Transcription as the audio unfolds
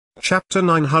Chapter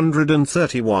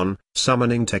 931,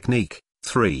 Summoning Technique,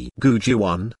 3. Guji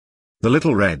 1. The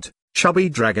little red, chubby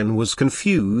dragon was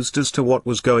confused as to what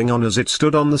was going on as it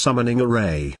stood on the summoning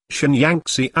array.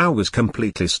 Xuanhuan was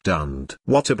completely stunned.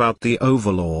 What about the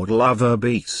overlord lava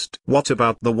beast? What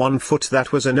about the 1 foot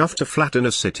that was enough to flatten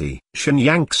a city?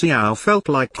 Xuanhuan felt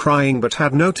like crying but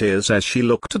had no tears as she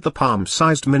looked at the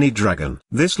palm-sized mini dragon.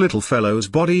 This little fellow's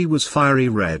body was fiery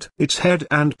red. Its head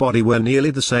and body were nearly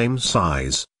the same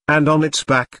size, and on its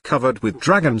back covered with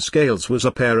dragon scales was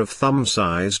a pair of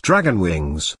thumb-sized dragon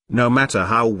wings. No matter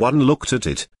how one looked at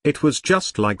it, it was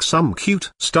just like some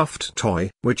cute stuffed toy.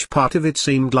 Which part of it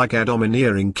seemed like a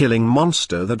domineering killing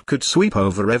monster that could sweep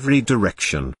over every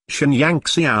direction?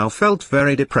 Xuanhuan felt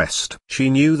very depressed. She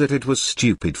knew that it was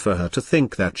stupid for her to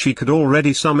think that she could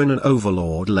already summon an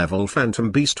overlord-level phantom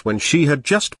beast when she had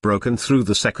just broken through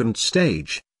the 2nd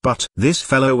stage. But this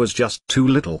fellow was just too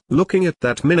little. Looking at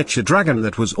that miniature dragon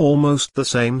that was almost the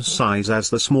same size as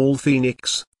the small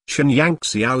phoenix,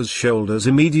 Xuanhuan's shoulders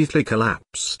immediately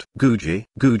collapsed. Guji.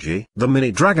 The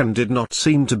mini dragon did not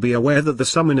seem to be aware that the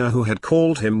summoner who had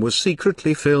called him was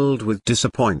secretly filled with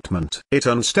disappointment. It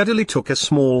unsteadily took a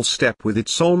small step with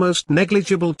its almost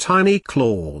negligible tiny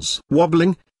claws.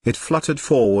 Wobbling, it fluttered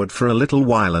forward for a little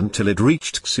while until it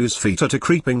reached Xu's feet at a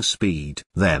creeping speed.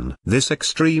 Then, this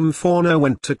extreme fauna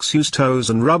went to Xu's toes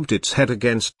and rubbed its head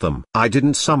against them. I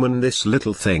didn't summon this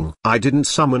little thing. I didn't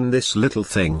summon this little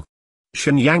thing.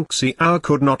 Xuanhuan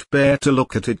could not bear to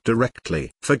look at it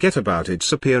directly. Forget about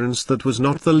its appearance, that was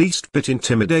not the least bit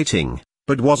intimidating.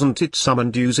 But wasn't it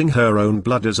summoned using her own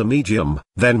blood as a medium?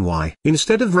 Then why,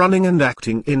 instead of running and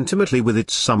acting intimately with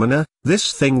its summoner,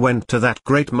 this thing went to that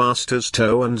great master's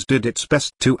toe and did its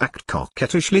best to act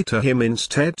coquettishly to him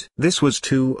instead? This was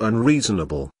too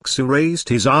unreasonable. Xu raised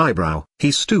his eyebrow.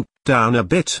 He stooped down a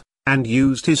bit, and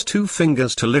used his 2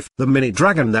 fingers to lift the mini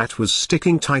dragon that was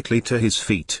sticking tightly to his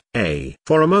feet.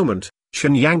 For a moment,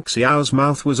 Xuanhuan's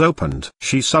mouth was opened.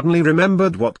 She suddenly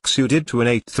remembered what Xu did to an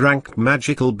 8th-ranked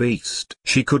magical beast.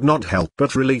 She could not help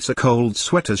but release a cold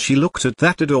sweat as she looked at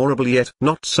that adorable yet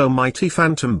not so mighty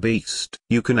phantom beast.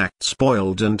 You can act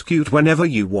spoiled and cute whenever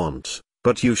you want,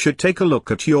 but you should take a look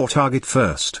at your target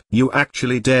first. You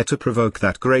actually dare to provoke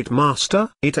that great master?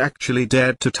 It actually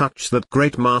dared to touch that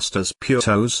great master's pure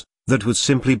toes? That was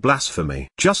simply blasphemy.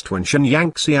 Just when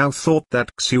Xuanhuan thought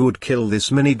that Xu would kill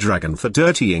this mini dragon for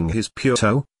dirtying his pure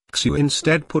toe, Xu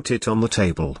instead put it on the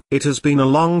table. It has been a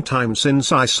long time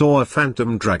since I saw a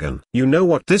phantom dragon. You know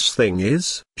what this thing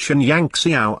is?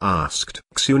 Xuanhuan asked.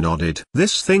 Xu nodded.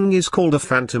 This thing is called a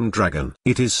phantom dragon.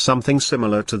 It is something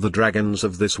similar to the dragons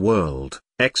of this world,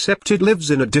 except it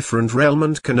lives in a different realm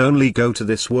and can only go to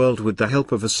this world with the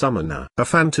help of a summoner. A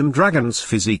phantom dragon's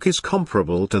physique is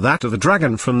comparable to that of a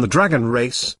dragon from the dragon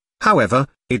race. However,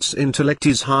 its intellect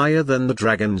is higher than the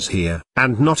dragons here.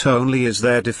 And not only is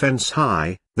their defense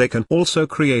high, they can also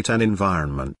create an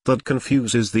environment that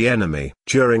confuses the enemy.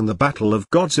 During the battle of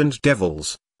gods and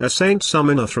devils, a saint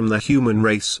summoner from the human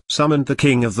race summoned the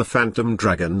king of the phantom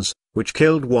dragons, which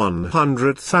killed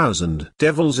 100,000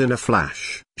 devils in a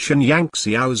flash.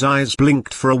 Xuanhuan's eyes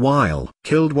blinked for a while.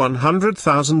 Killed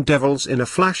 100,000 devils in a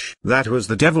flash? That was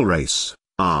the devil race.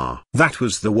 That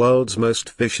was the world's most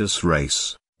vicious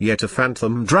race. Yet a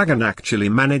phantom dragon actually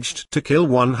managed to kill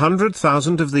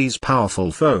 100,000 of these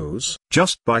powerful foes.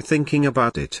 Just by thinking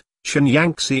about it,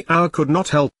 Xuanhuan could not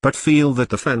help but feel that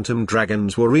the phantom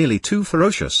dragons were really too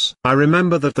ferocious. I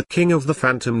remember that the king of the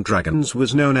phantom dragons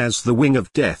was known as the Wing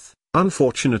of Death.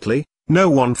 Unfortunately, no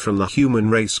one from the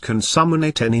human race can summon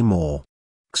it anymore.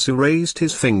 Xu raised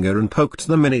his finger and poked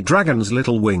the mini dragon's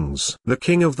little wings. The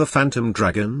king of the phantom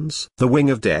dragons, the Wing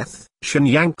of Death.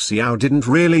 Xuanhuan didn't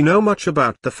really know much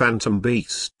about the phantom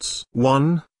beasts.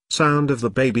 1. Sound of the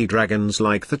baby dragons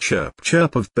like the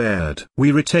chirp of bird.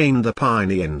 We retain the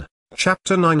pine in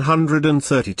Chapter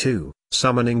 932,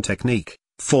 Summoning Technique,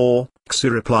 4.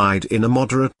 Xu replied in a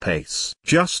moderate pace.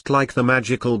 Just like the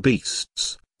magical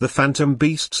beasts, the phantom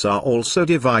beasts are also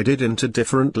divided into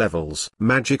different levels.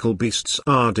 Magical beasts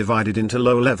are divided into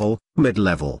low-level,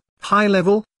 mid-level,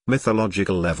 high-level,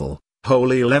 mythological level,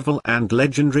 holy level and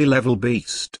legendary level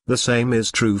beast. The same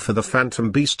is true for the phantom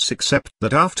beasts, except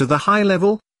that after the high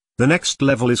level, the next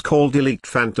level is called elite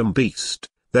phantom beast,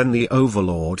 then the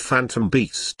overlord phantom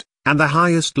beast, and the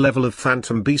highest level of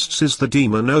phantom beasts is the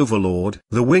demon overlord.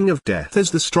 The Wing of Death is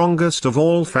the strongest of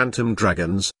all phantom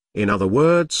dragons. In other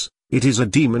words, it is a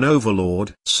demon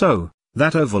overlord. So,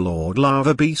 that overlord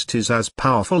lava beast is as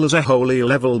powerful as a holy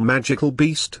level magical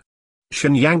beast.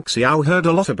 Xuanhuan heard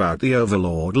a lot about the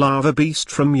overlord lava beast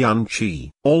from Yun Qi.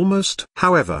 Almost,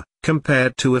 however,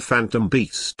 compared to a phantom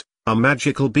beast, a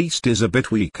magical beast is a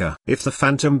bit weaker. If the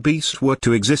phantom beast were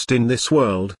to exist in this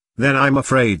world, then I'm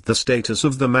afraid the status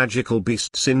of the magical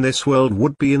beasts in this world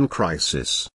would be in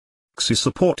crisis. Xu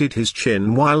supported his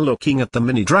chin while looking at the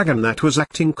mini-dragon that was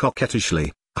acting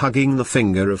coquettishly, hugging the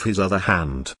finger of his other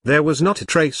hand. There was not a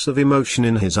trace of emotion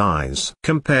in his eyes.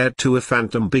 Compared to a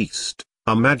phantom beast,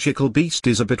 a magical beast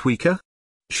is a bit weaker?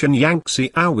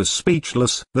 Xuanhuan was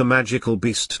speechless. The magical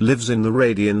beast lives in the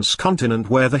Radiance continent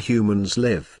where the humans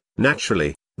live.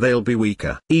 Naturally, they'll be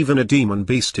weaker. Even a demon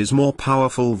beast is more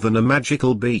powerful than a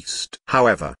magical beast.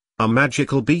 However, a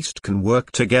magical beast can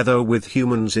work together with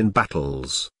humans in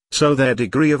battles, so their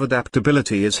degree of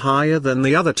adaptability is higher than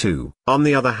the other two. On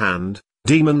the other hand,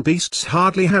 demon beasts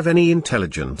hardly have any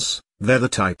intelligence. They're the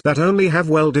type that only have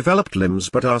well-developed limbs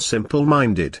but are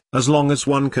simple-minded. As long as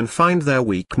one can find their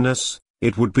weakness,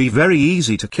 it would be very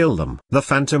easy to kill them. The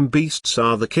phantom beasts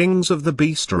are the kings of the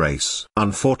beast race.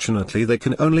 Unfortunately, they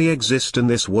can only exist in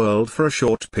this world for a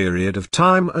short period of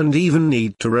time and even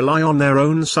need to rely on their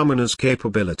own summoner's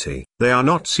capability. They are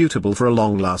not suitable for a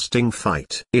long-lasting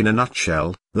fight. In a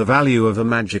nutshell, the value of a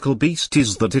magical beast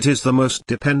is that it is the most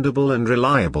dependable and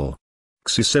reliable.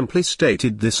 Xu simply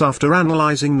stated this after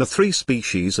analyzing the three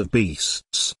species of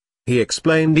beasts. He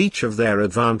explained each of their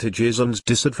advantages and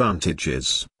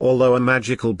disadvantages. Although a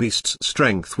magical beast's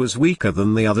strength was weaker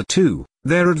than the other two,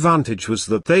 their advantage was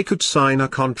that they could sign a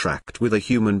contract with a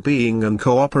human being and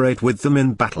cooperate with them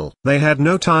in battle. They had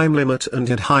no time limit and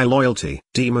had high loyalty.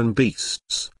 Demon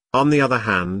beasts, on the other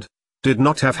hand, did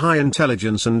not have high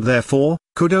intelligence and therefore,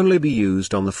 could only be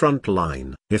used on the front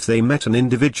line. If they met an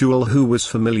individual who was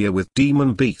familiar with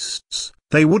demon beasts,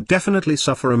 they would definitely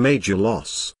suffer a major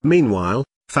loss. Meanwhile,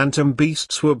 phantom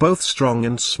beasts were both strong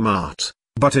and smart,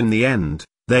 but in the end,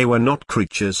 they were not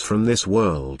creatures from this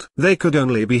world. They could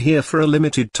only be here for a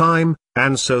limited time,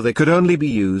 and so they could only be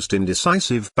used in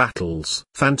decisive battles.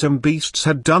 Phantom beasts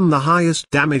had done the highest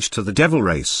damage to the devil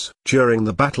race. During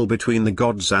the battle between the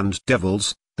gods and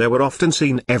devils, they were often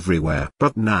seen everywhere.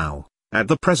 But now, at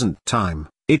the present time,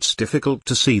 it's difficult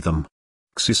to see them.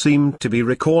 Xu seemed to be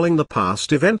recalling the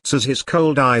past events as his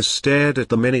cold eyes stared at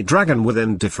the mini-dragon with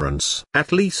indifference.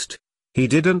 At least, he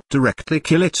didn't directly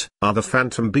kill it. Are the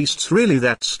phantom beasts really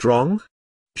that strong?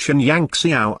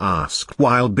 Xuanhuan asked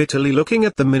while bitterly looking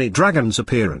at the mini-dragon's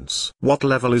appearance. What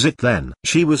level is it then?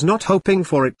 She was not hoping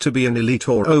for it to be an elite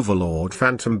or overlord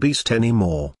phantom beast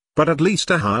anymore, but at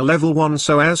least a higher level one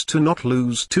so as to not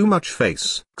lose too much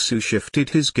face. Xu shifted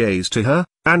his gaze to her,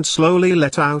 and slowly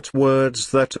let out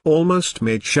words that almost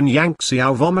made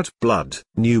Xuanhuan vomit blood.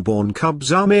 Newborn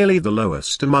cubs are merely the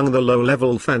lowest among the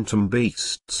low-level phantom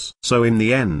beasts. So in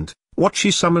the end, what she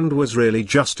summoned was really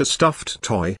just a stuffed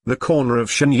toy. The corner of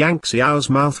Xuanhuan's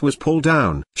mouth was pulled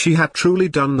down. She had truly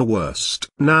done the worst.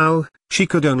 Now, she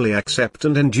could only accept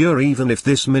and endure even if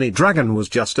this mini-dragon was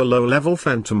just a low-level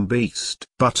phantom beast.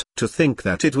 But, to think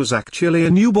that it was actually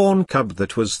a newborn cub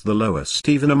that was the lowest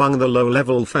even among the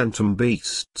low-level phantom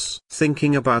beasts.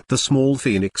 Thinking about the small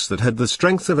phoenix that had the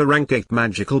strength of a rank 8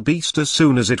 magical beast as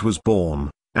soon as it was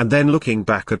born, and then looking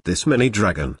back at this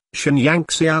mini-dragon,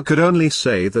 Xuanhuan could only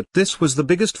say that this was the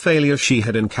biggest failure she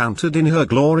had encountered in her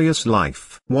glorious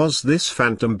life. Was this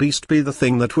phantom beast be the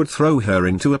thing that would throw her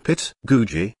into a pit?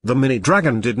 Guji, the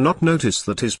mini-dragon, did not notice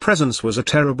that his presence was a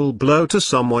terrible blow to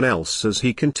someone else as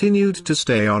he continued to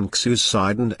stay on Xu's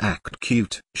side and act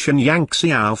cute.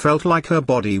 Xuanhuan felt like her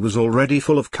body was already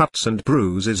full of cuts and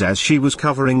bruises as she was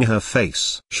covering her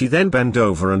face. She then bent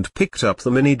over and picked up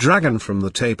the mini-dragon from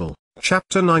the table.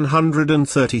 Chapter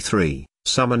 933,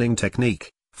 Summoning Technique,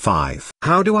 5.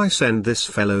 How do I send this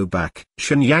fellow back?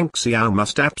 Xuanhuan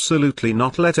must absolutely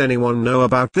not let anyone know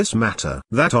about this matter.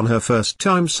 That on her first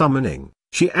time summoning,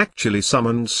 she actually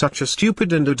summoned such a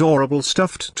stupid and adorable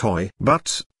stuffed toy.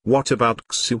 But, what about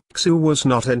Xu? Xu was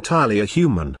not entirely a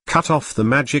human. Cut off the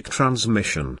magic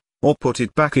transmission, or put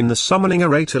it back in the summoning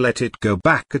array to let it go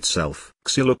back itself.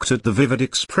 Xu looked at the vivid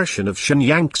expression of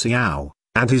Xuanhuan,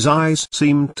 and his eyes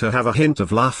seemed to have a hint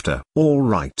of laughter. All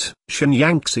right.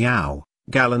 Xuanhuan,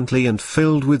 gallantly and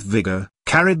filled with vigor,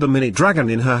 carried the mini-dragon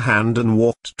in her hand and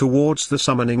walked towards the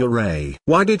summoning array.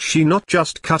 Why did she not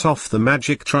just cut off the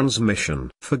magic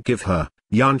transmission? Forgive her,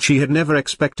 Yan. She had never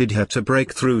expected her to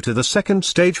break through to the second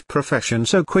stage profession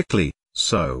so quickly.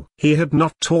 So, he had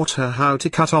not taught her how to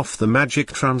cut off the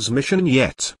magic transmission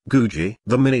yet. Guji,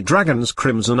 the mini-dragon's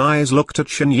crimson eyes looked at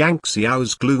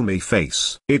Xuanhuan's gloomy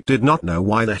face. It did not know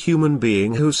why the human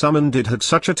being who summoned it had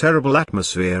such a terrible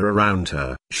atmosphere around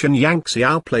her.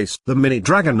 Xuanhuan placed the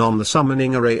mini-dragon on the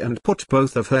summoning array and put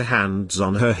both of her hands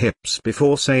on her hips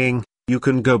before saying, "You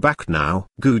can go back now."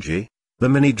 Guji, the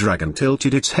mini-dragon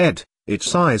tilted its head.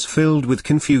 its eyes filled with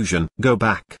confusion. "Go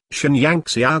back," Shen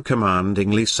Yangxiao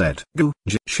commandingly said.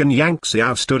 Shen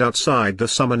Yangxiao stood outside the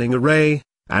summoning array,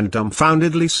 and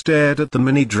dumbfoundedly stared at the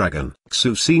mini-dragon.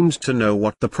 Xu seemed to know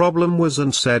what the problem was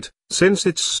and said, "Since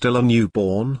it's still a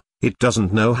newborn, it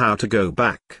doesn't know how to go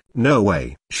back." "No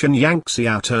way." Shen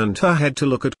Yangxiao turned her head to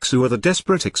look at Xu with a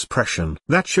desperate expression.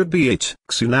 "That should be it."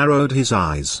 Xu narrowed his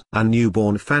eyes. A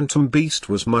newborn phantom beast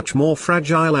was much more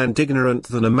fragile and ignorant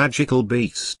than a magical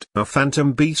beast. A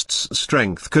phantom beast's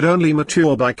strength could only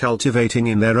mature by cultivating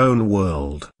in their own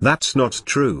world. "That's not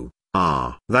true.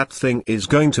 That thing is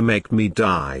going to make me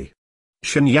die."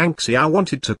 Shen Yangxiao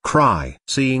wanted to cry.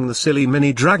 Seeing the silly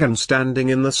mini-dragon standing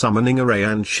in the summoning array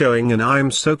and showing an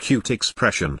 "I'm so cute"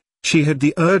 expression, she had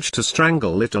the urge to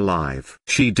strangle it alive.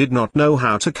 She did not know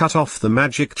how to cut off the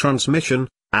magic transmission,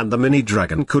 and the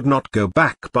mini-dragon could not go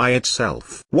back by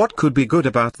itself. "What could be good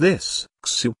about this,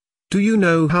 Xu? Do you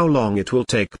know how long it will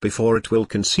take before it will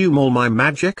consume all my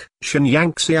magic?" Shen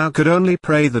Yangxiao could only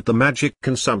pray that the magic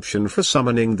consumption for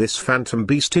summoning this phantom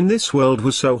beast in this world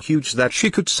was so huge that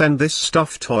she could send this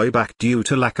stuffed toy back due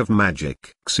to lack of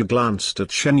magic. Xu glanced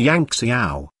at Shen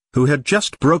Yangxiao, who had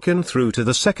just broken through to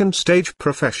the second stage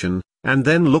profession, and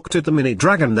then looked at the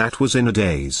mini-dragon that was in a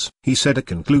daze. He said a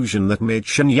conclusion that made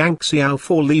Shen Yangxiao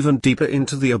fall even deeper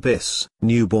into the abyss.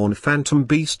 "Newborn phantom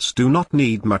beasts do not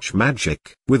need much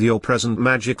magic. With your present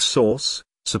magic source,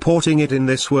 supporting it in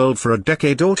this world for a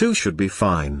decade or two should be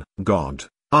fine." "God,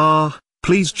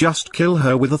 please just kill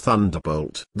her with a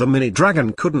thunderbolt." The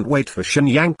mini-dragon couldn't wait for Shen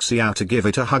Yangxiao to give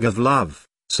it a hug of love,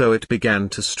 so it began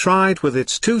to stride with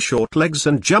its two short legs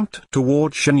and jumped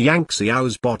toward Shen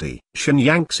Yangxiao's body. Shen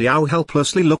Yangxiao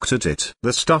helplessly looked at it.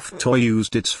 The stuffed toy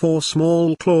used its 4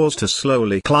 small claws to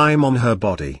slowly climb on her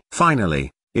body.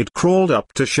 Finally, it crawled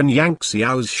up to Shen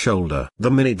Yangxiao's shoulder.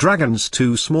 The mini-dragon's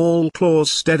 2 small claws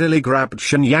steadily grabbed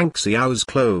Shen Yangxiao's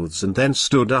clothes and then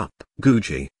stood up.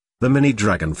 Guji. The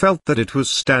mini-dragon felt that it was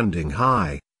standing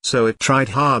high, so it tried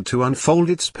hard to unfold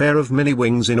its pair of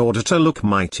mini-wings in order to look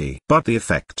mighty. But the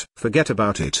effect, forget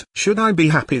about it. Should I be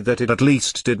happy that it at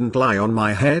least didn't lie on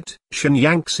my head? Shen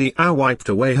Yangxiao wiped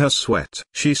away her sweat.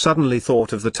 She suddenly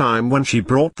thought of the time when she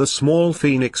brought the small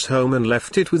phoenix home and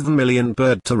left it with Vermilion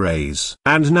Bird to raise.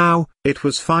 And now, it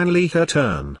was finally her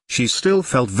turn. She still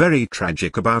felt very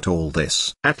tragic about all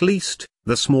this. At least,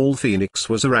 the small phoenix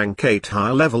was a rank 8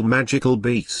 high-level magical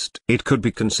beast. It could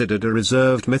be considered a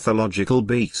reserved mythological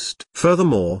beast.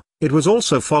 Furthermore, it was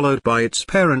also followed by its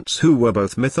parents who were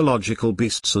both mythological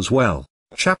beasts as well.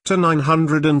 Chapter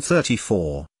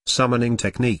 934, Summoning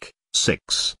Technique,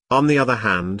 6. On the other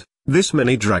hand, this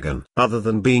mini-dragon, other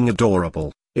than being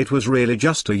adorable, it was really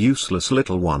just a useless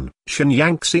little one. Shen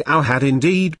Yangxiao had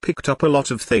indeed picked up a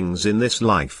lot of things in this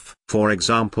life. For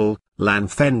example, Lan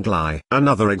Fenglai.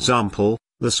 Another example,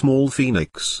 the small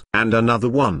phoenix. And another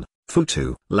one,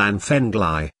 Futu. Lan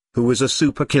Fenglai, who was a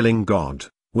super-killing god,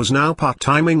 was now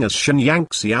part-timing as Shen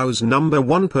Yangxiao's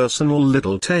 #1 personal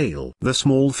little tail. The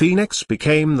small phoenix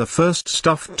became the first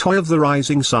stuffed toy of the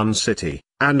Rising Sun City,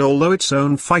 and although its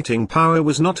own fighting power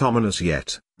was not ominous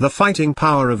yet, the fighting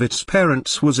power of its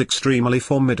parents was extremely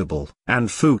formidable, and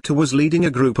Futu was leading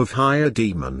a group of higher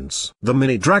demons. The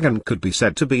mini-dragon could be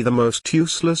said to be the most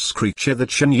useless creature that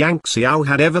Shen Yangxiao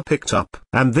had ever picked up,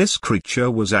 and this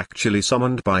creature was actually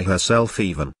summoned by herself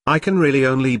even. "I can really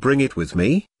only bring it with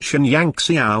me?" Shen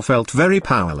Yangxiao felt very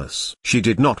powerless. She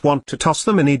did not want to toss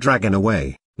the mini-dragon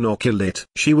away, nor kill it.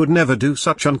 She would never do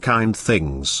such unkind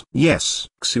things. "Yes."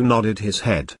 Xu nodded his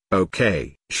head.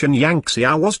 "Okay." Shen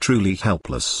Yangxiao was truly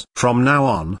helpless. From now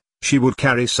on, she would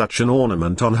carry such an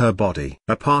ornament on her body.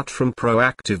 Apart from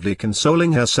proactively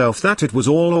consoling herself that it was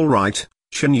all alright,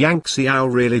 Shen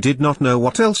Yangxiao really did not know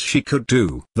what else she could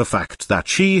do. The fact that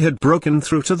she had broken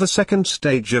through to the second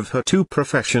stage of her 2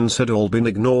 professions had all been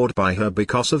ignored by her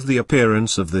because of the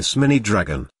appearance of this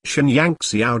mini-dragon. Shen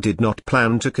Yangxiao did not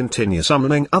plan to continue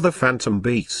summoning other phantom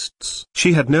beasts.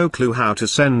 She had no clue how to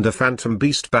send a phantom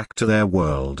beast back to their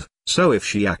world, so if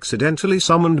she accidentally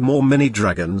summoned more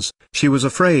mini-dragons, she was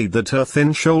afraid that her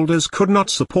thin shoulders could not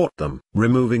support them.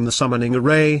 Removing the summoning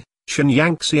array, Shen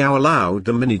Yangxiao allowed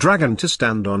the mini-dragon to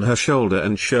stand on her shoulder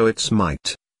and show its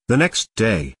might. The next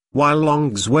day, while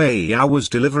Long Xueyao was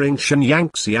delivering Shen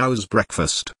Yangxiao's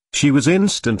breakfast, she was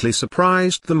instantly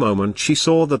surprised the moment she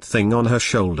saw that thing on her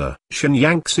shoulder. Shen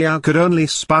Yangxiao could only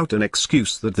spout an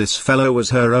excuse that this fellow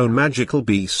was her own magical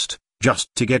beast, just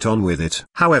to get on with it.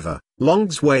 However, Long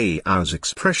Xueyao's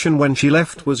expression when she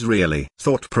left was really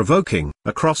thought-provoking.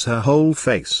 Across her whole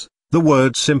face, The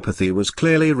word sympathy was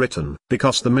clearly written.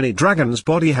 Because the mini-dragon's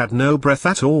body had no breath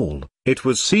at all, it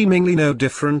was seemingly no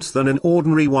different than an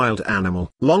ordinary wild animal.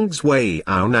 Long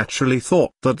Xuanhuan naturally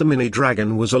thought that the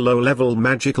mini-dragon was a low-level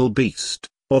magical beast,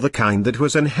 or the kind that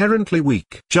was inherently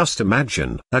weak. Just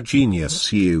imagine a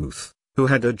genius youth, who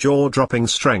had a jaw-dropping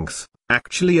strength,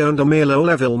 actually owned a mere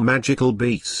low-level magical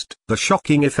beast. The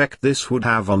shocking effect this would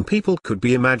have on people could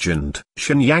be imagined.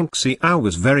 Xuanhuan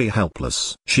was very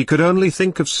helpless. She could only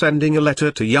think of sending a letter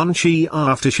to Yunqi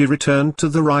after she returned to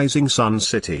the Rising Sun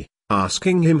City,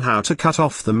 asking him how to cut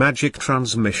off the magic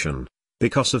transmission.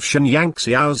 Because of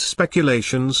Xuanhuan's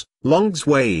speculations, Long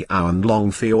Xuanhuan and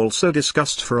Long Fi also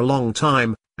discussed for a long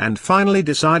time, and finally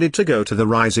decided to go to the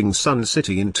Rising Sun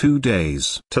City in 2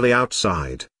 days. To the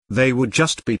outside, they would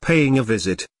just be paying a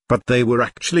visit, but they were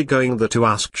actually going there to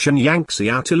ask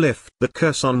Xuanhuan to lift the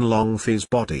curse on Long Fi's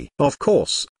body. Of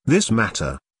course, this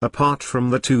matter, apart from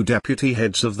the 2 deputy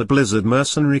heads of the Blizzard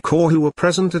Mercenary Corps who were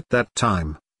present at that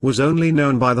time, was only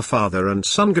known by the father and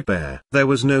son Geber. There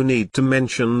was no need to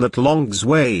mention that Long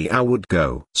Xuanhuan would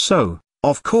go. So,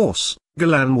 of course,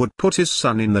 Galan would put his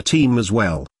son in the team as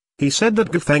well. He said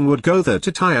that Gefeng would go there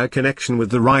to tie a connection with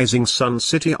the Rising Sun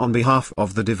City on behalf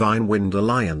of the Divine Wind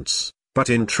Alliance, but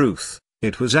in truth,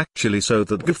 it was actually so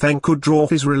that Gefeng could draw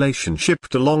his relationship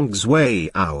to Long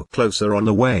Xuanhuan closer on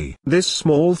the way. This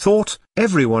small thought,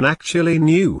 everyone actually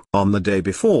knew. On the day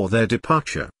before their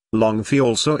departure, Long Fi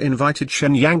also invited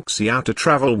Xuanhuan to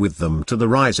travel with them to the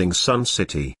Rising Sun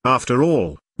City. After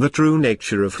all, the true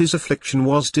nature of his affliction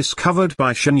was discovered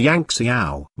by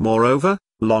Xuanhuan. Moreover,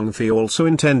 Long Fi also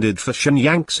intended for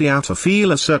Xuanhuan to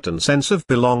feel a certain sense of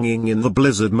belonging in the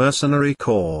Blizzard Mercenary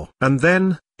Corps. And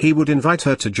then, he would invite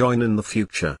her to join in the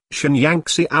future.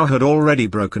 Xuanhuan had already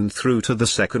broken through to the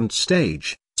 2nd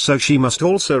stage, so she must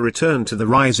also return to the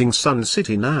Rising Sun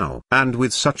City now. And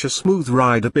with such a smooth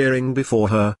ride appearing before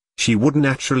her, she would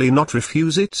naturally not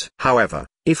refuse it. However,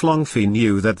 if Long Fi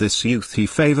knew that this youth he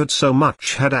favored so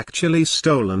much had actually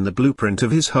stolen the blueprint of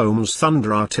his home's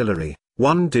thunder artillery,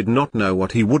 one did not know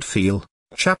what he would feel.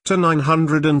 Chapter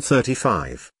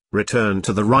 935, Return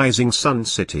to the Rising Sun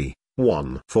City.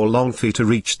 1. For Long Fi to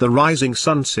reach the Rising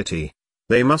Sun City,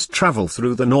 they must travel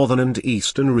through the northern and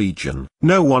eastern region.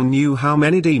 No one knew how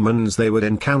many demons they would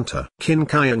encounter. Qin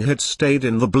Kaiang had stayed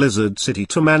in the Blizzard City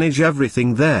to manage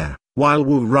everything there, while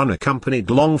Wu Run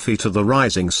accompanied Long Fi to the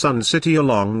Rising Sun City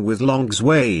along with Long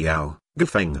Xuanhuan,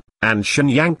 Gefeng, and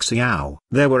Xuanhuan.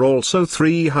 There were also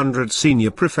 300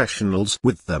 senior professionals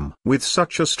with them. With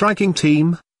such a striking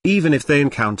team, even if they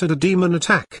encountered a demon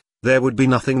attack, there would be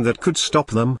nothing that could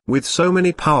stop them. With so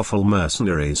many powerful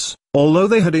mercenaries, although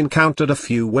they had encountered a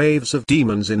few waves of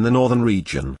demons in the northern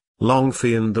region, Long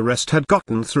Fi and the rest had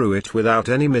gotten through it without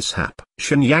any mishap.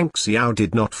 Xuanhuan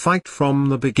did not fight from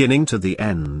the beginning to the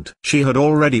end. She had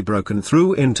already broken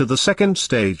through into the 2nd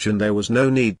stage and there was no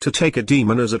need to take a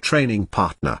demon as a training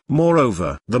partner.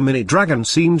 Moreover, the mini-dragon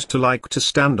seemed to like to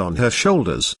stand on her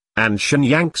shoulders, and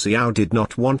Xuanhuan did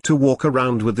not want to walk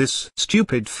around with this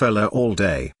stupid fella all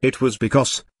day. It was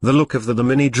because the look of the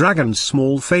mini-dragon's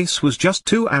small face was just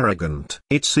too arrogant.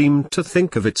 It seemed to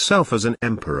think of itself as an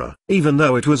emperor. Even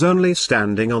though it was only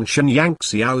standing on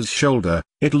Xuanhuan's shoulder,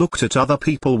 it looked at other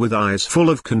people with eyes full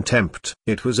of contempt.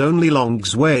 It was only Long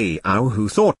Xuanhuan who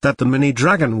thought that the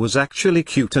mini-dragon was actually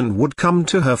cute and would come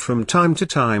to her from time to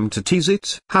time to tease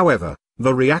it. However,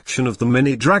 the reaction of the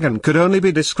mini-dragon could only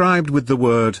be described with the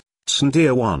word,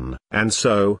 "Dear one." And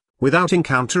so, without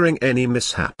encountering any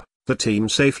mishap, the team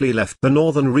safely left the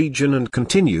northern region and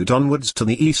continued onwards to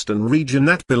the eastern region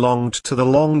that belonged to the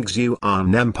Long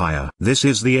Xuan Empire. This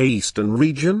is the eastern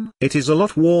region. It is a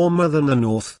lot warmer than the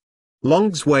north.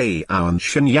 Long Xuanhuan and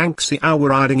Xuanhuan were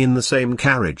riding in the same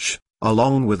carriage,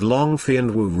 along with Long Fi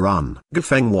and Wu Run.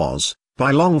 Gefeng was, by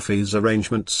Long Fi's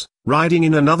arrangements, riding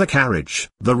in another carriage.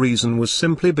 The reason was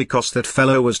simply because that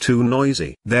fellow was too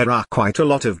noisy. There are quite a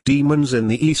lot of demons in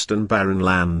the eastern barren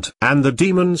land, and the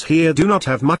demons here do not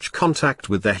have much contact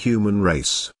with the human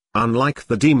race. Unlike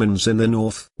the demons in the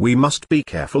north, we must be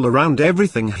careful around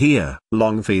everything here.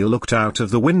 Long Fi looked out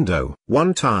of the window.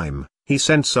 One time, he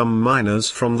sent some miners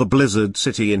from the Blizzard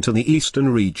City into the eastern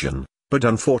region, but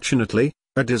unfortunately,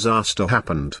 a disaster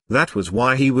happened. That was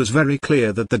why he was very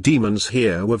clear that the demons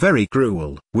here were very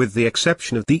cruel. With the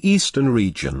exception of the eastern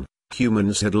region,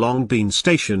 humans had long been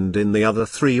stationed in the other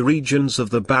 3 regions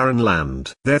of the barren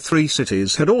land. Their 3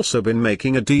 cities had also been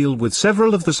making a deal with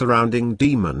several of the surrounding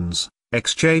demons,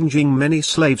 exchanging many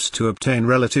slaves to obtain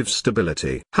relative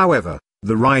stability. However,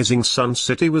 The Rising Sun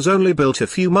City was only built a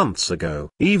few months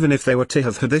ago. Even if they were to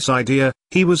have had this idea,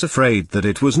 he was afraid that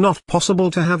it was not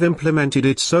possible to have implemented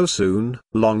it so soon.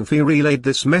 Longfi relayed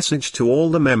this message to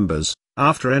all the members.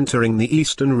 After entering the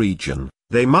eastern region,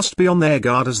 they must be on their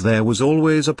guard, as there was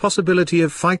always a possibility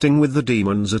of fighting with the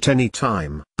demons at any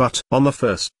time. But on the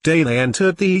first day they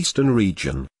entered the eastern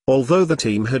region, although the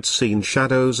team had seen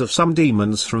shadows of some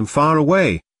demons from far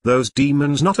away, those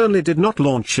demons not only did not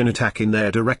launch an attack in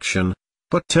their direction,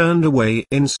 but turned away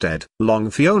instead.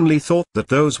 Longfi only thought that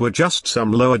those were just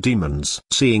some lower demons.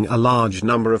 Seeing a large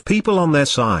number of people on their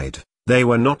side, they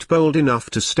were not bold enough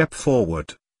to step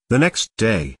forward. The next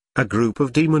day, a group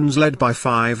of demons led by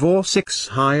 5 or 6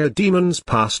 higher demons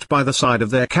passed by the side of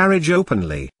their carriage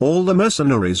openly. All the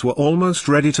mercenaries were almost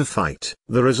ready to fight.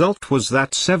 The result was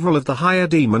that several of the higher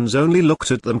demons only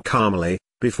looked at them calmly,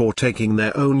 before taking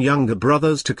their own younger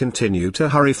brothers to continue to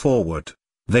hurry forward.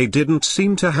 They didn't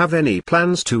seem to have any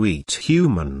plans to eat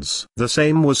humans. The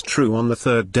same was true on the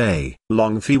third day.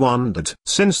 Longfi wondered.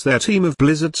 Since their team of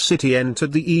Blizzard City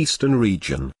entered the eastern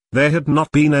region, there had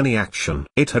not been any action.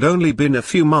 It had only been a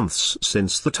few months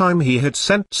since the time he had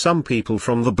sent some people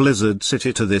from the Blizzard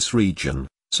City to this region.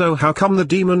 So how come the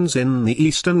demons in the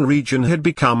eastern region had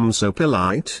become so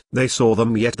polite? They saw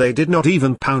them, yet they did not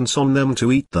even pounce on them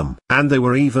to eat them. And they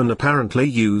were even apparently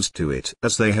used to it,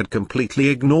 as they had completely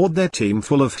ignored their team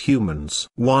full of humans.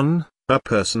 1. A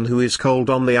person who is cold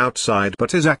on the outside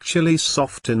but is actually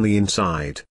soft in the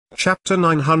inside. Chapter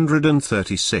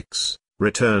 936.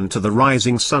 Return to the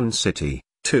Rising Sun City.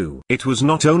 2. It was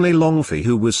not only Longfi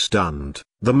who was stunned.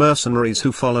 The mercenaries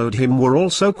who followed him were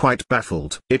also quite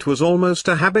baffled. It was almost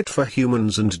a habit for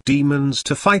humans and demons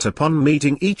to fight upon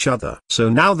meeting each other. So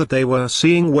now that they were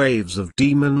seeing waves of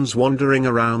demons wandering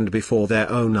around before their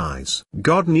own eyes,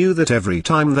 God knew that every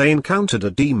time they encountered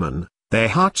a demon, their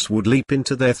hearts would leap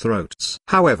into their throats.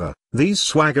 However, these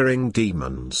swaggering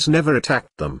demons never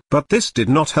attacked them. But this did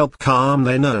not help calm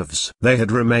their nerves. They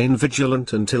had remained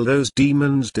vigilant until those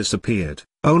demons disappeared.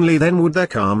 Only then would their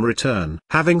calm return.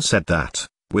 Having said that,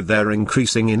 with their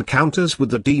increasing encounters with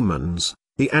the demons,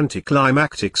 the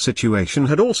anticlimactic situation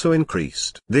had also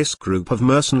increased. This group of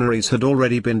mercenaries had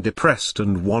already been depressed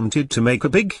and wanted to make a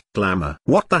big glamour.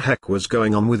 What the heck was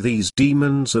going on with these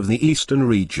demons of the eastern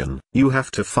region? You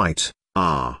have to fight.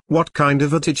 Ah, what kind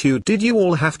of attitude did you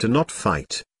all have to not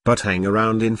fight, but hang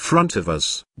around in front of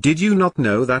us? Did you not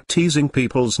know that teasing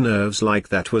people's nerves like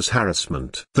that was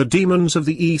harassment? The demons of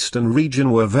the eastern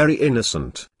region were very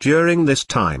innocent. During this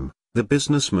time, the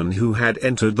businessmen who had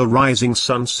entered the Rising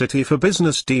Sun City for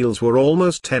business deals were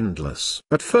almost endless.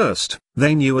 At first,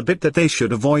 they knew a bit that they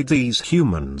should avoid these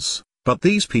humans. But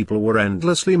these people were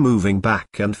endlessly moving back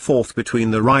and forth between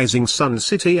the Rising Sun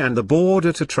City and the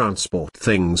border to transport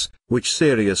things, which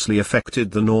seriously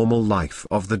affected the normal life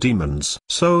of the demons.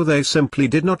 So they simply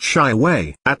did not shy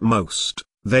away. At most,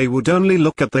 they would only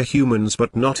look at the humans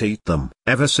but not eat them.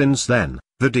 Ever since then,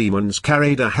 the demons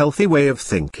carried a healthy way of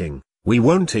thinking. We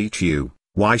won't eat you,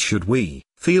 why should we?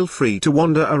 Feel free to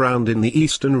wander around in the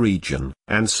eastern region.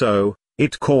 And so,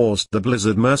 it caused the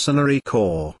Blizzard Mercenary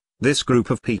Corps, this group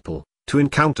of people, to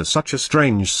encounter such a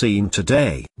strange scene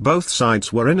today. Both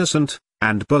sides were innocent,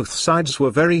 and both sides were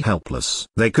very helpless.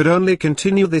 They could only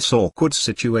continue this awkward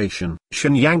situation.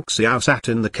 Shen Yangxiao sat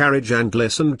in the carriage and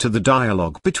listened to the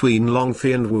dialogue between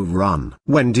Longfi and Wu Run.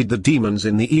 When did the demons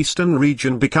in the eastern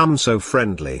region become so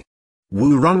friendly?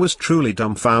 Wu Run was truly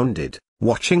dumbfounded,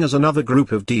 watching as another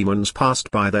group of demons passed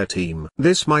by their team.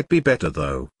 This might be better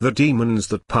though. The demons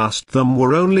that passed them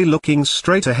were only looking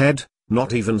straight ahead,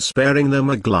 not even sparing them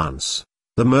a glance.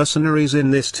 The mercenaries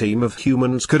in this team of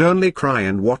humans could only cry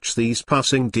and watch these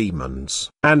passing demons.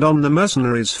 And on the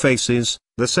mercenaries' faces,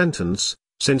 the sentence,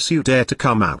 "Since you dare to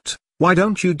come out, why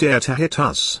don't you dare to hit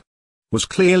us?" was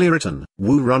clearly written.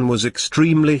 Wu Run was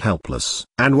extremely helpless.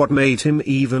 And what made him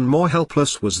even more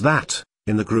helpless was that,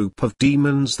 in the group of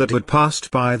demons that had passed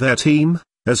by their team,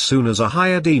 as soon as a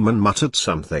higher demon muttered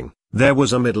something, there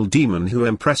was a middle demon who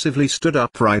impressively stood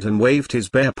upright and waved his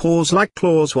bare paws like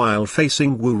claws while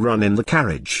facing Wu Run in the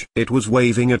carriage. It was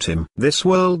waving at him. This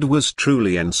world was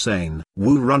truly insane.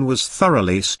 Wu Run was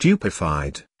thoroughly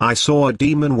stupefied. I saw a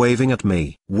demon waving at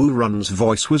me. Wu Run's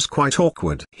voice was quite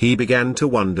awkward. He began to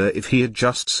wonder if he had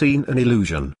just seen an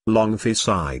illusion. Longfi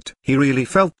sighed. He really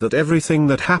felt that everything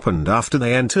that happened after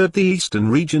they entered the eastern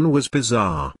region was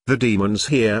bizarre. The demons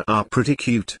here are pretty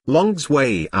cute. Long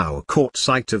Xuanhuan caught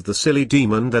sight of the silly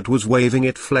demon that was waving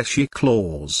its fleshy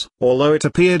claws. Although it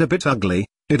appeared a bit ugly,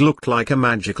 It looked like a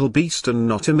magical beast and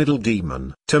not a middle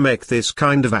demon. To make this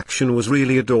kind of action was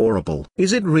really adorable.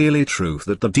 Is it really true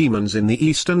that the demons in the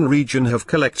eastern region have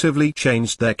collectively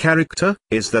changed their character?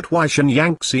 Is that why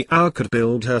Xuanhuan could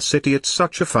build her city at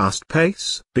such a fast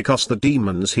pace? Because the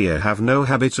demons here have no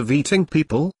habit of eating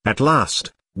people? At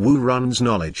last, Wu Run's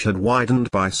knowledge had widened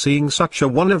by seeing such a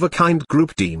one-of-a-kind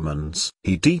group demons.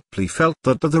 He deeply felt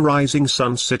that the Rising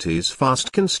Sun City's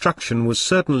fast construction was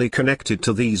certainly connected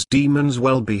to these demons'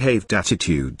 well-behaved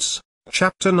attitudes.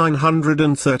 Chapter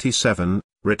 937,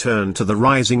 Return to the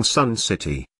Rising Sun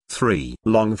City, 3.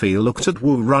 Longfi looked at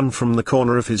Wu Run from the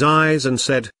corner of his eyes and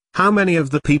said, "How many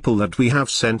of the people that we have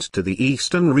sent to the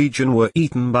eastern region were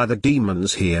eaten by the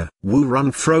demons here?" Wu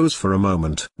Run froze for a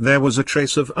moment. There was a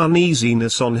trace of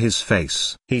uneasiness on his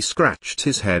face. He scratched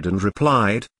his head and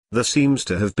replied, "There seems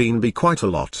to have been quite a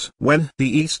lot." When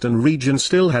the eastern region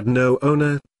still had no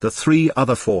owner, the three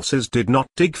other forces did not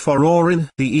dig for ore in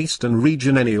the eastern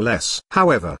region any less.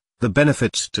 However, the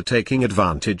benefits to taking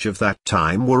advantage of that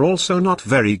time were also not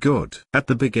very good. At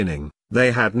the beginning,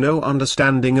 they had no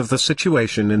understanding of the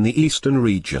situation in the eastern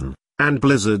region, and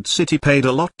Blizzard City paid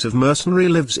a lot of mercenary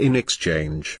lives in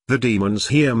exchange. The demons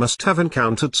here must have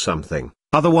encountered something,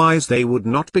 otherwise they would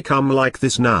not become like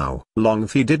this now.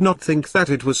 Longfi did not think that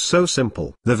it was so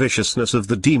simple. The viciousness of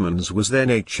the demons was their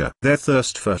nature. Their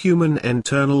thirst for human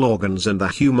internal organs and the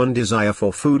human desire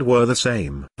for food were the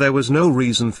same. There was no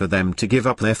reason for them to give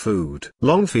up their food.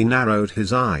 Longfi narrowed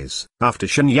his eyes. After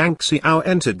Xuanhuan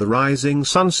entered the Rising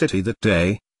Sun City that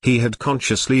day, he had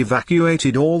consciously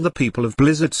evacuated all the people of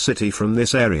Blizzard City from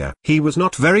this area. He was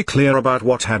not very clear about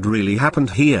what had really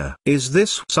happened here. "Is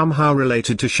this somehow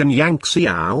related to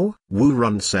Xuanhuan?" Wu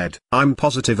Run said. "I'm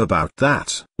positive about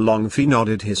that." Longfi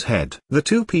nodded his head. The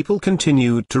two people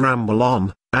continued to ramble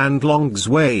on, and Long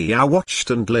Xueyao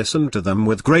watched and listened to them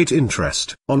with great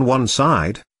interest. On one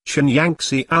side,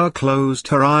 Xuanhuan closed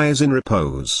her eyes in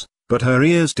repose, but her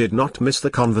ears did not miss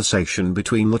the conversation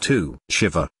between the two.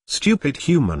 Shiver, stupid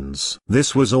humans.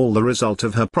 This was all the result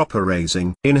of her proper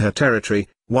raising. In her territory,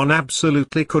 one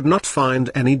absolutely could not find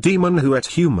any demon who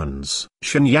ate humans.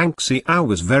 Xuanhuan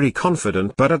was very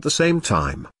confident but at the same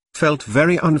time, felt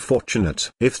very unfortunate.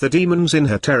 If the demons in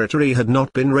her territory had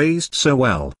not been raised so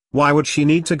well, why would she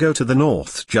need to go to the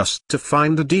north just to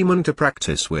find a demon to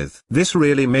practice with? This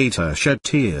really made her shed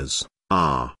tears.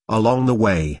 Along the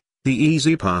way, the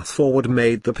easy path forward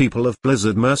made the people of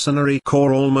Blizzard Mercenary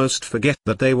Corps almost forget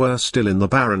that they were still in the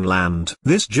barren land.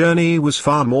 This journey was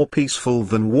far more peaceful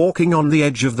than walking on the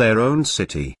edge of their own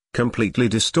city, completely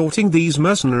distorting these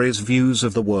mercenaries' views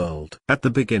of the world. At the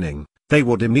beginning, they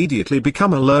would immediately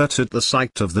become alert at the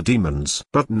sight of the demons.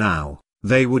 But now,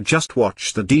 they would just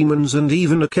watch the demons and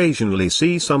even occasionally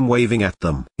see some waving at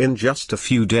them. In just a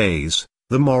few days,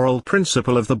 the moral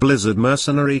principle of the Blizzard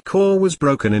Mercenary Corps was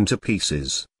broken into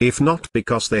pieces. If not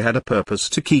because they had a purpose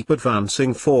to keep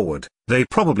advancing forward, they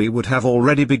probably would have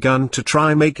already begun to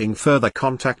try making further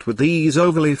contact with these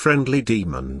overly friendly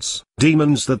demons.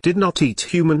 Demons that did not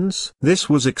eat humans? This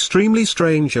was extremely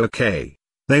strange. Okay.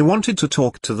 They wanted to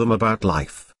talk to them about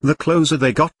life. The closer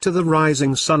they got to the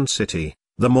Rising Sun City,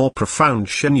 the more profound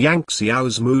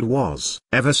Xuanhuan's mood was.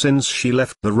 Ever since she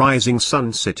left the Rising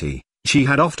Sun City, she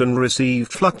had often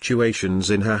received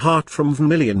fluctuations in her heart from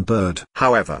Vermilion Bird.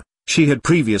 However, she had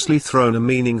previously thrown a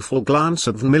meaningful glance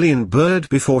at Vermilion Bird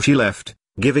before she left,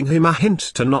 giving him a hint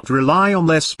to not rely on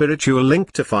their spiritual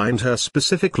link to find her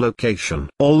specific location.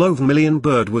 Although Vermilion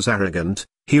Bird was arrogant,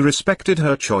 he respected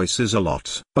her choices a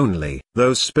lot. Only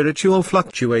those spiritual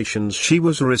fluctuations she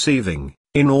was receiving,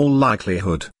 in all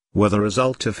likelihood, were the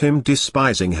result of him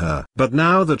despising her. But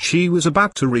now that she was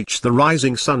about to reach the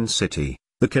Rising Sun City,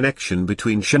 the connection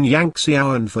between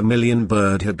Xuanhuan and Vermilion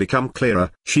Bird had become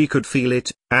clearer. She could feel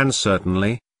it, and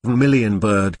certainly, Vermilion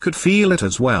Bird could feel it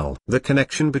as well. The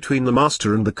connection between the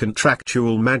master and the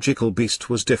contractual magical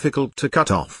beast was difficult to cut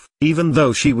off, even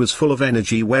though she was full of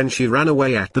energy when she ran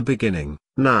away at the beginning.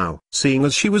 Now, seeing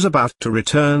as she was about to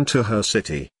return to her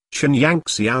city,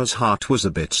 Xuanhuan's heart was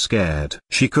a bit scared.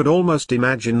 She could almost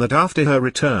imagine that after her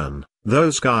return,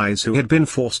 those guys who had been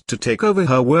forced to take over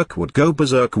her work would go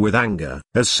berserk with anger.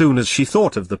 As soon as she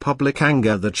thought of the public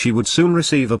anger that she would soon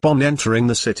receive upon entering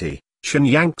the city,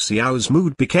 Xuanhuan's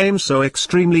mood became so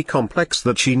extremely complex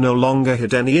that she no longer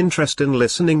had any interest in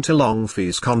listening to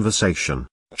Longfi's conversation.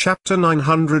 Chapter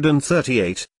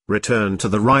 938, Return to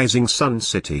the Rising Sun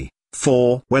City,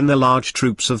 4. When the large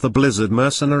troops of the Blizzard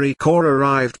Mercenary Corps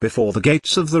arrived before the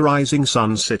gates of the Rising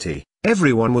Sun City,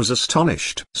 everyone was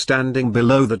astonished. Standing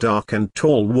below the dark and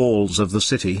tall walls of the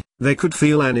city, they could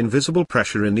feel an invisible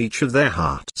pressure in each of their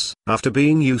hearts. After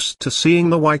being used to seeing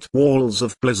the white walls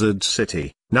of Blizzard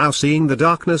City, Now seeing the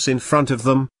darkness in front of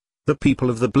them, the people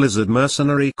of the Blizzard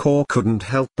Mercenary Corps couldn't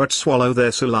help but swallow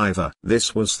their saliva.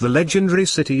 This was the legendary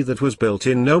city that was built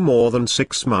in no more than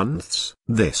 6 months.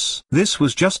 This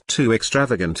was just too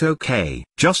extravagant. Okay,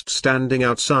 just standing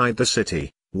outside the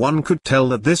city, one could tell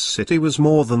that this city was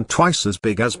more than twice as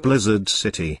big as Blizzard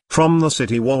City. From the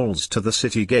city walls to the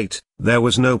city gate, there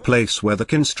was no place where the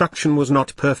construction was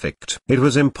not perfect. It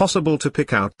was impossible to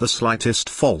pick out the slightest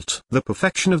fault. The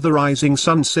perfection of the Rising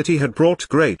Sun City had brought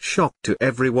great shock to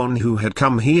everyone who had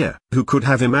come here. Who could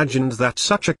have imagined that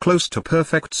such a close to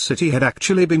perfect city had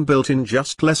actually been built in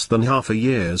just less than half a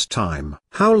year's time?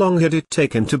 How long had it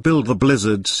taken to build the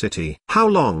Blizzard City? How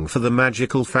long for the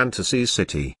magical fantasy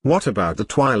city? What about the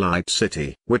Twilight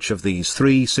City? Which of these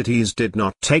 3 cities did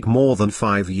not take more than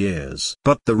 5 years?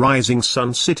 But the Rising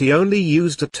Sun City only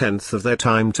used 1/10 of their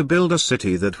time to build a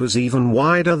city that was even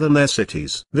wider than their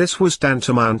cities. This was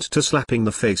tantamount to slapping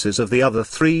the faces of the other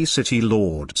 3 city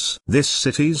lords. This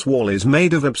city's wall is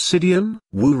made of obsidian.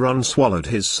 Wu-Run swallowed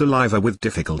his saliva with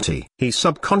difficulty. He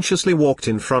subconsciously walked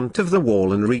in front of the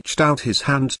wall and reached out his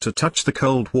hand to touch the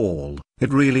cold wall.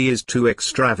 It really is too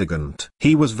extravagant.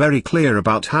 He was very clear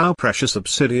about how precious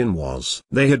obsidian was.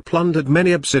 They had plundered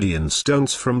many obsidian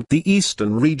stones from the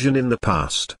eastern region in the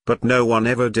past, but no one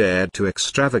ever dared to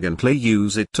extravagantly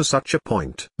use it to such a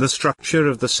point. The structure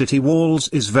of the city walls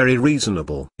is very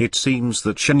reasonable. It seems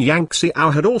that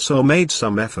Xuanhuan had also made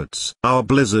some efforts. Our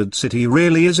Blizzard City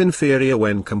really is inferior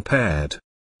when compared.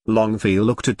 Longfi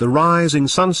looked at the Rising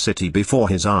Sun City before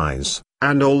his eyes,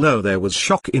 and although there was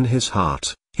shock in his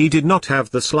heart, he did not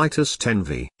have the slightest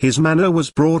envy. His manner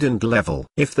was broad and level.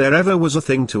 If there ever was a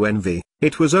thing to envy,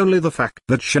 it was only the fact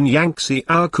that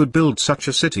Xuanhuan could build such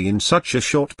a city in such a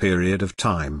short period of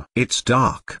time. It's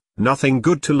dark, nothing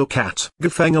good to look at.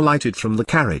 Gefeng alighted from the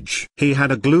carriage. He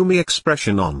had a gloomy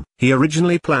expression on. He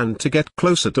originally planned to get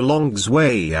closer to Long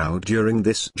Xuanyao during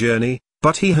this journey,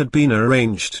 but he had been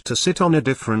arranged to sit on a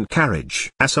different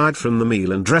carriage. Aside from the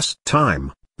meal and rest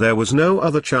time, there was no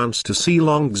other chance to see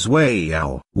Long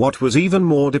Xuanyao. What was even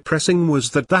more depressing was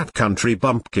that country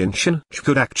bumpkin Shen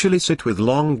could actually sit with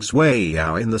Long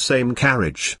Xuanyao in the same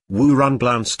carriage. Wu-Run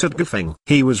glanced at Gefeng.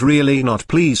 He was really not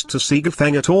pleased to see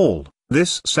Gefeng at all.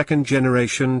 This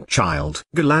second-generation child.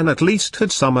 Galan at least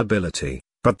had some ability,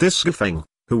 but this Gefeng,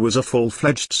 who was a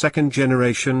full-fledged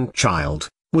second-generation child,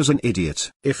 was an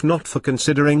idiot. If not for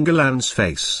considering Galan's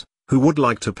face, who would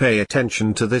like to pay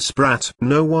attention to this brat?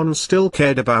 No one still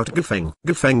cared about Gefeng.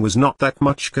 Gefeng was not that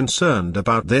much concerned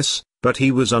about this, but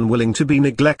he was unwilling to be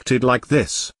neglected like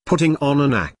this. Putting on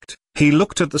an act, he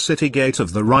looked at the city gate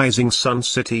of the Rising Sun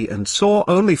City and saw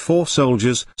only 4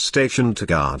 soldiers stationed to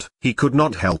guard. He could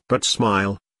not help but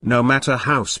smile. No matter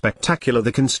how spectacular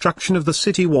the construction of the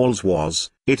city walls was,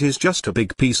 it is just a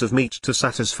big piece of meat to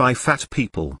satisfy fat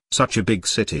people. Such a big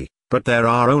city, but there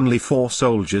are only 4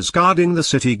 soldiers guarding the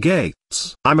city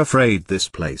gates. I'm afraid this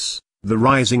place, the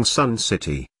Rising Sun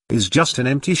City, is just an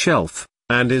empty shelf,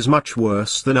 and is much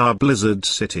worse than our Blizzard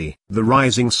City. The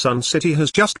Rising Sun City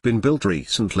has just been built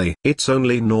recently. It's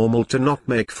only normal to not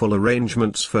make full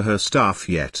arrangements for her staff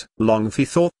yet. Longfi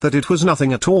thought that it was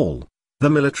nothing at all. The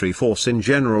military force in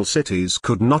general cities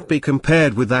could not be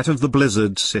compared with that of the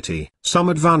Blizzard City. Some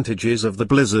advantages of the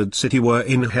Blizzard City were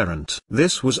inherent.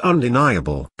 This was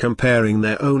undeniable. Comparing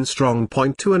their own strong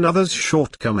point to another's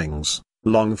shortcomings,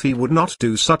 Longfi would not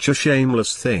do such a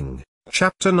shameless thing.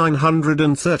 Chapter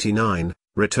 939,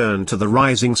 Return to the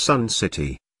Rising Sun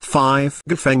City. 5.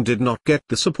 Gefeng did not get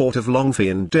the support of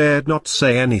Longfi and dared not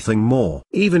say anything more.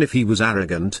 Even if he was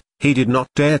arrogant, he did not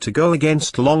dare to go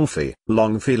against Longfi.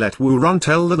 Longfi let Wu-Run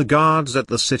tell the guards at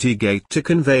the city gate to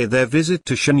convey their visit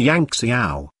to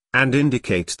Xuanhuan, and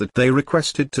indicate that they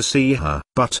requested to see her.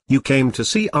 But you came to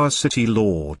see our city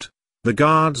lord. The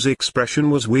guard's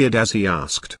expression was weird as he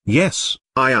asked. Yes,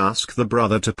 I ask the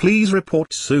brother to please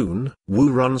report soon,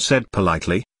 Wu-Run said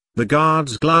politely. The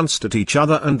guards glanced at each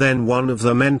other and then one of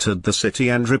them entered the city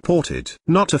and reported.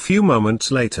 Not a few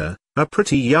moments later, a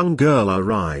pretty young girl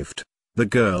arrived. The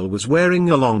girl was wearing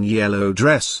a long yellow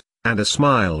dress, and a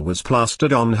smile was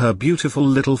plastered on her beautiful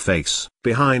little face.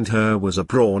 Behind her was a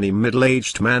brawny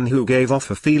middle-aged man who gave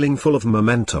off a feeling full of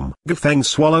momentum. Gefeng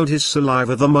swallowed his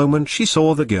saliva the moment she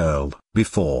saw the girl.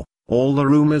 Before, all the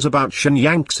rumors about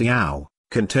Xuanhuan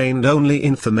contained only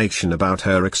information about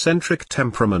her eccentric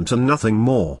temperament and nothing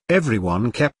more. Everyone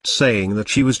kept saying that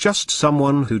she was just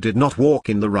someone who did not walk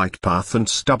in the right path and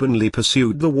stubbornly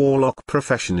pursued the warlock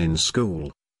profession in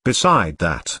school. Beside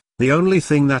that, The only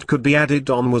thing that could be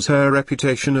added on was her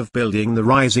reputation of building the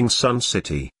Rising Sun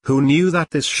City. Who knew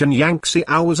that this Xuanhuan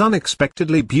Xiao was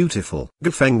unexpectedly beautiful?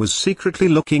 Gufeng was secretly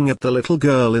looking at the little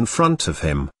girl in front of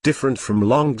him. Different from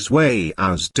Long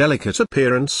Xuao's delicate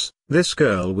appearance, this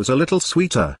girl was a little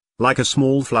sweeter, like a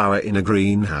small flower in a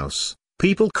greenhouse.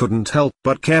 People couldn't help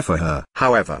but care for her.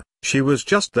 However, she was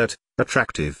just that,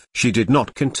 attractive. She did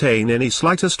not contain any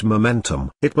slightest momentum.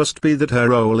 It must be that her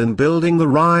role in building the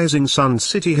Rising Sun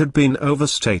City had been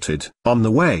overstated. On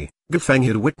the way, Gufeng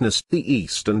had witnessed the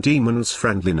Eastern demon's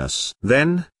friendliness.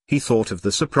 Then, he thought of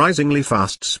the surprisingly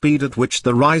fast speed at which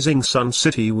the Rising Sun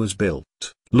City was built.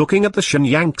 Looking at the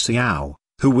Xuanhuan Xiao,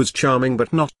 who was charming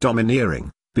but not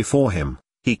domineering, before him,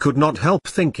 he could not help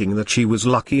thinking that she was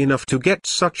lucky enough to get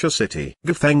such a city.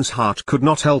 Gufeng's heart could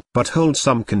not help but hold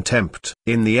some contempt.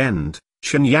 In the end,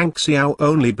 Xuanhuan Xiao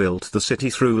only built the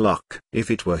city through luck. If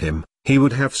it were him, he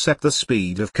would have set the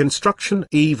speed of construction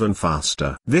even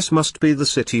faster. This must be the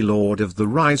city lord of the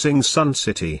Rising Sun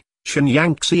City,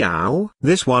 Xuanhuan Xiao.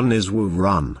 This one is Wu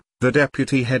Run, the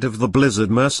deputy head of the Blizzard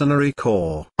Mercenary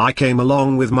Corps. I came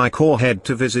along with my corps head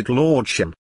to visit Lord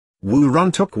Shen. Wu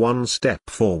Run took one step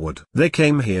forward. They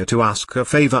came here to ask a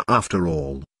favor after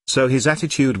all, so his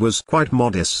attitude was quite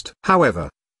modest.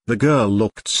 However, the girl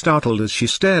looked startled as she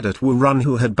stared at Wu Run,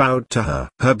 who had bowed to her.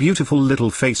 Her beautiful little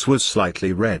face was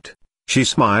slightly red. She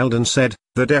smiled and said,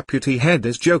 "The deputy head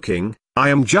is joking. I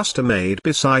am just a maid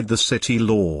beside the city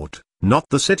lord, not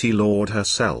the city lord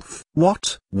herself."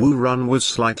 What? Wu Run was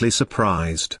slightly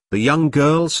surprised. The young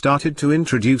girl started to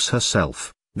introduce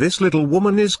herself. "This little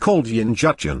woman is called Yin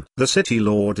Jujun. The city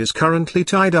lord is currently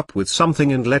tied up with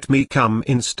something and let me come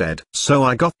instead. So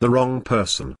I got the wrong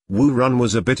person." Wu Run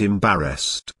was a bit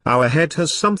embarrassed. "Our head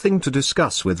has something to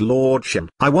discuss with Lord Shen.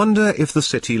 I wonder if the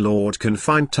city lord can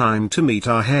find time to meet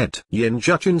our head." Yin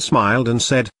Jujun smiled and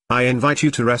said, "I invite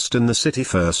you to rest in the city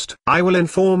first. I will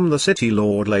inform the city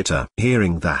lord later."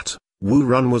 Hearing that, Wu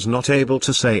Run was not able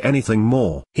to say anything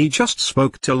more. He just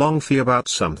spoke to Longfi about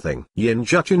something. Yin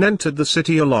Jujun entered the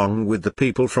city along with the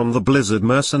people from the Blizzard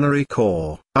Mercenary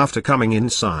Corps. After coming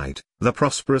inside, the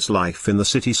prosperous life in the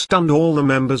city stunned all the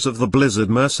members of the Blizzard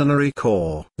Mercenary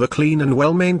Corps. The clean and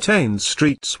well-maintained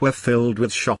streets were filled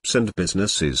with shops and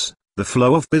businesses. The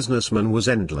flow of businessmen was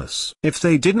endless. If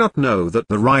they did not know that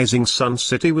the Rising Sun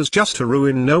City was just a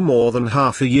ruin no more than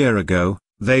half a year ago,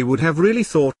 they would have really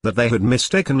thought that they had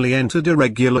mistakenly entered a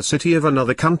regular city of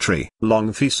another country.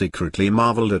 Longfi secretly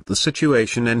marveled at the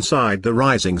situation inside the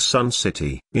Rising Sun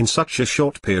City. In such a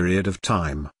short period of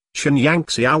time, Xuanhuan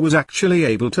Xiao was actually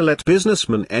able to let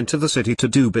businessmen enter the city to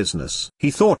do business.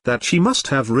 He thought that she must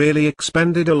have really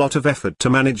expended a lot of effort to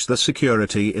manage the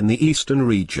security in the eastern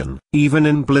region. Even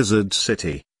in Blizzard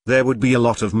City, there would be a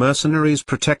lot of mercenaries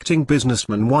protecting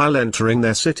businessmen while entering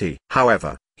their city.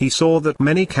 However, he saw that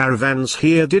many caravans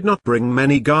here did not bring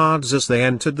many guards as they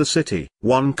entered the city.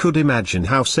 One could imagine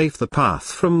how safe the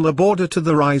path from the border to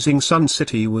the Rising Sun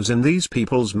City was in these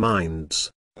people's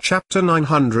minds. Chapter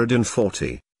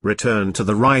 940, Return to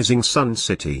the Rising Sun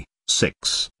City,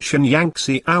 6. Xuanhuan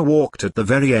Xiao walked at the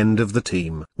very end of the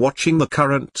team. Watching the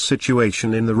current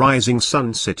situation in the Rising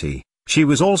Sun City, she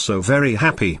was also very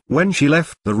happy. When she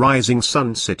left the Rising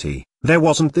Sun City, there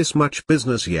wasn't this much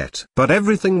business yet. But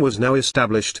everything was now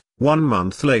established. 1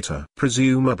 month later,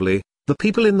 presumably, the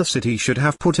people in the city should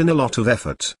have put in a lot of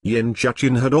effort. Yin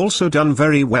Jujun had also done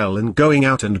very well in going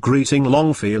out and greeting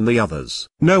Longfi and the others.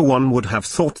 No one would have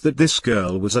thought that this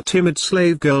girl was a timid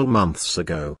slave girl months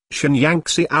ago. Xuanhuan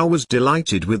Xiao was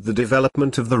delighted with the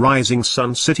development of the Rising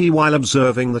Sun City while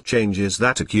observing the changes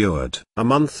that occurred. A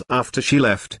month after she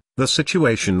left, the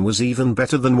situation was even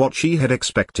better than what she had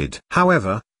expected.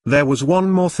 However, there was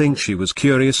one more thing she was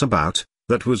curious about.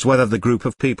 That was whether the group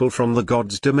of people from the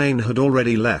god's domain had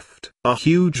already left. A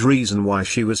huge reason why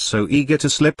she was so eager to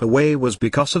slip away was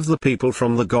because of the people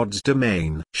from the god's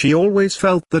domain. She always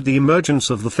felt that the emergence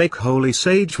of the fake holy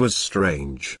sage was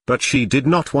strange. But she did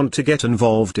not want to get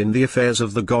involved in the affairs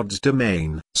of the god's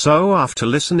domain. So after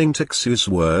listening to Xu's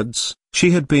words,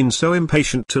 she had been so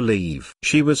impatient to leave.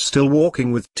 She was still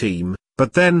walking with team,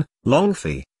 but then,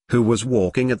 Longfi, who was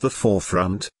walking at the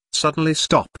forefront, suddenly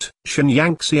stopped.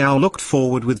 Xuanhuan Xiao looked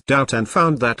forward with doubt and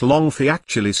found that Longfi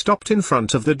actually stopped in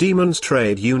front of the Demon's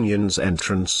Trade Union's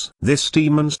entrance. This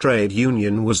Demon's Trade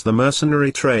Union was the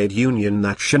mercenary trade union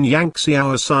that Xuanhuan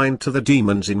Xiao assigned to the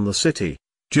demons in the city.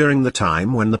 During the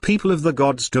time when the people of the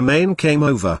god's domain came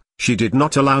over, she did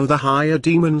not allow the higher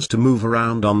demons to move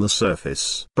around on the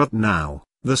surface. But now,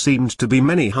 there seemed to be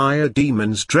many higher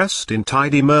demons dressed in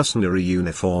tidy mercenary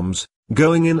uniforms,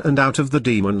 going in and out of the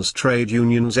Demon's Trade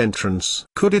Union's entrance.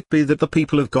 Could it be that the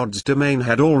people of God's domain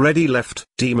had already left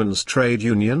Demon's Trade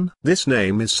Union? This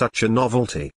name is such a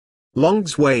novelty. Long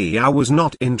Xuanhuan was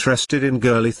not interested in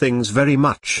girly things very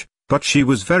much, but she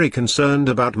was very concerned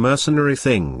about mercenary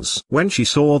things. When she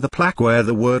saw the plaque where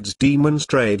the words Demon's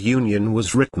Trade Union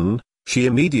was written, she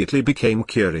immediately became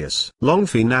curious.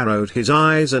 Longfi narrowed his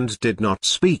eyes and did not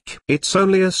speak. It's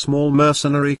only a small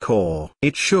mercenary corps.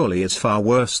 It surely is far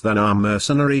worse than our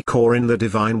mercenary corps in the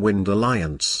Divine Wind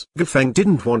Alliance. Gufeng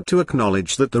didn't want to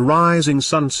acknowledge that the Rising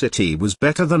Sun City was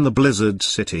better than the Blizzard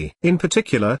City. In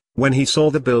particular, when he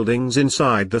saw the buildings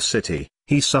inside the city,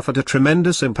 he suffered a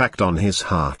tremendous impact on his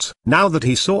heart. Now that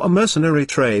he saw a mercenary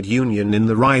trade union in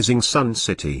the Rising Sun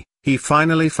City, he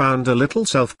finally found a little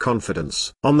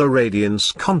self-confidence. On the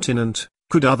Radiance continent,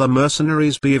 could other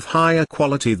mercenaries be of higher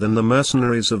quality than the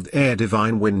mercenaries of the Air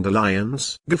Divine Wind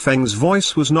Alliance? Gufeng's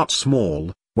voice was not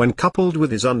small. When coupled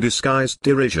with his undisguised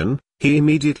derision, he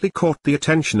immediately caught the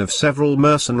attention of several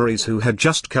mercenaries who had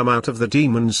just come out of the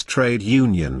Demon's Trade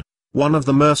Union. One of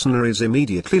the mercenaries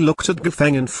immediately looked at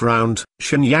Gufeng and frowned.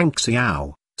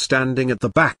 Xiao, standing at the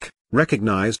back,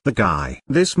 recognized the guy.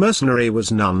 This mercenary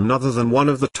was none other than one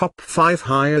of the top 5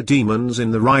 higher demons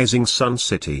in the Rising Sun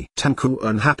City. Tanku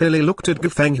unhappily looked at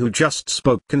Gufeng, who just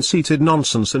spoke conceited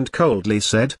nonsense, and coldly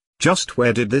said, "Just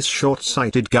where did this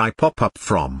short-sighted guy pop up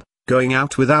from? Going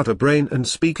out without a brain and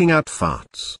speaking out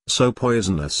farts. So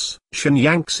poisonous."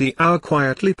 Xiao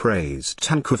quietly praised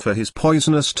Tanku for his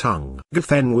poisonous tongue.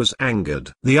 Gufeng was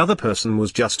angered. The other person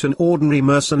was just an ordinary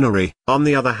mercenary. On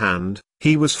the other hand,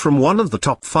 he was from one of the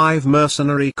top 5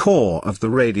 mercenary corps of the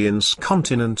Radiance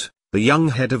continent, the young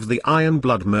head of the Iron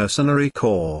Blood Mercenary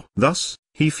Corps. Thus,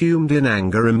 he fumed in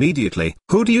anger immediately.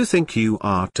 "Who do you think you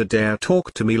are to dare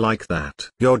talk to me like that?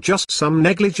 You're just some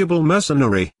negligible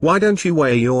mercenary. Why don't you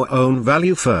weigh your own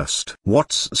value first?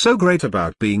 What's so great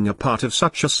about being a part of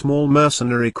such a small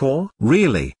mercenary corps?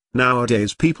 Really,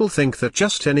 nowadays people think that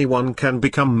just anyone can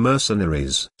become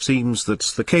mercenaries. Seems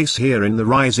that's the case here in the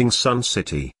Rising Sun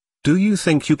City. Do you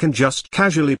think you can just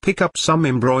casually pick up some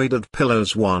embroidered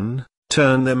pillows,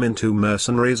 turn them into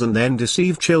mercenaries and then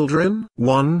deceive children?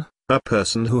 A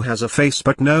person who has a face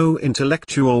but no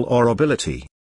intellectual or ability.